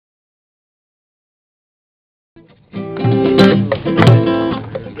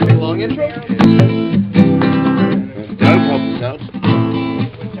Pretty long intro? That'll help us out.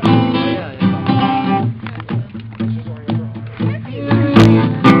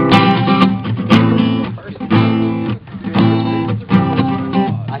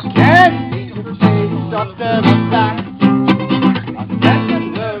 I can't see something aside. I'm getting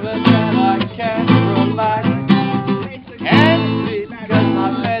nervous and I can't relax. Can't sleep because my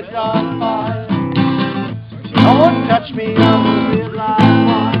bed's on fire. Don't touch me, I will realize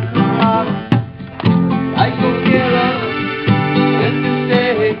why. I go get up in the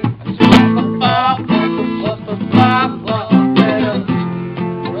day.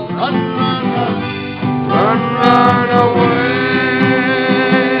 Run, run, run, run, run away.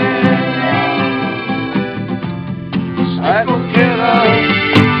 Psycho killer,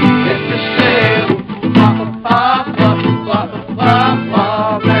 it's the same. Papa, papa, papa, papa,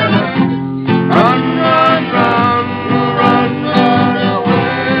 better run, run, run, run, run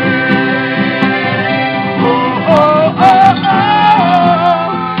away. Oh, oh, oh, oh,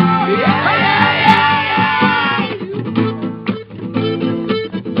 yeah, yeah, yeah, yeah.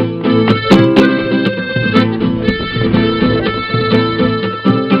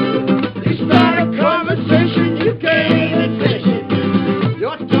 You start a conversation, you gain attention.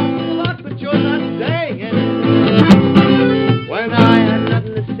 You're talking a lot, but you're not saying anything. When I had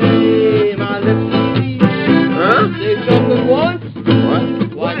nothing to say, my lips are seized. Huh? Say something once. What?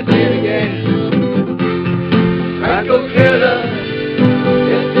 Why say it again? Psycho killer,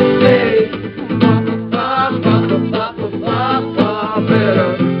 it's the same. Papa, papa, papa, papa,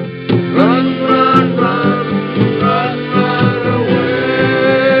 better run, run, run, run, run away.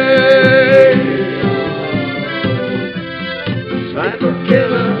 Psycho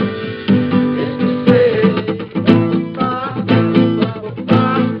killer, it's the same. Papa, papa,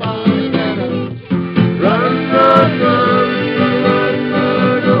 papa, better run, run, run, run,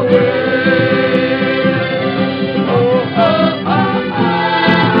 run away. Oh, oh, oh, oh.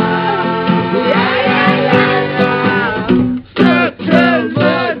 Yeah, yeah, yeah, yeah. Certain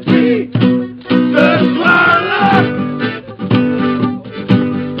body, certain swallow.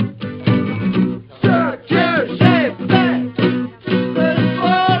 Certain shape, certain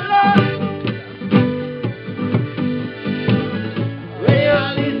swallow.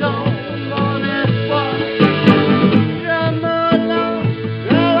 Réalisons mon espoir. Je me lance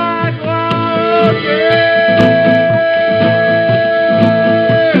de la croix au pied.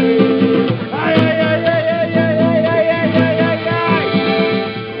 Aïe, aïe, aïe, aïe, aïe, aïe, aïe, aïe, aïe, aïe, aïe.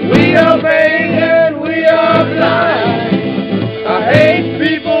 We are vain and we are blind. I hate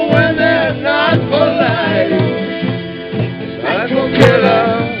people when they're not polite. Psycho killer,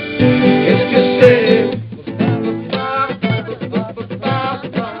 it's the same.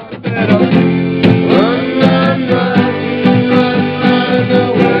 Better run, run, run, run, run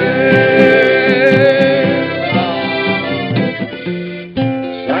away.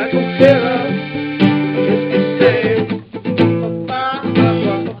 Psycho killer, it's the same.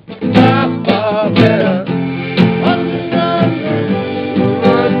 Better run, run,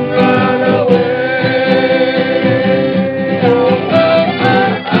 run, run away. Oh, oh,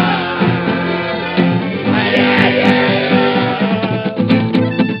 oh, oh. Ay, ay, ay, ay.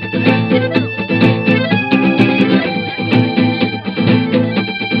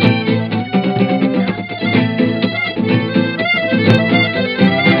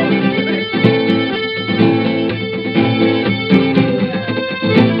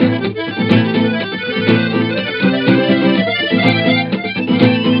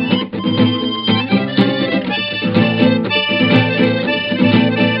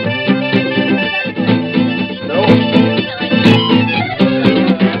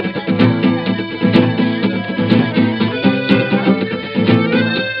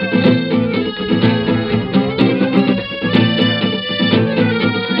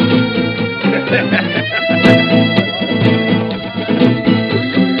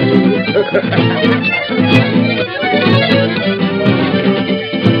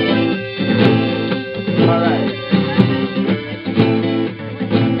 All right.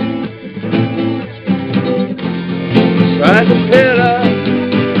 Psycho killer,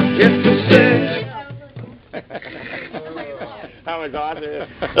 get to say. That was awesome.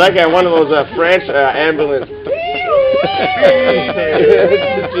 Like one of those French ambulance.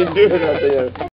 You do it out there.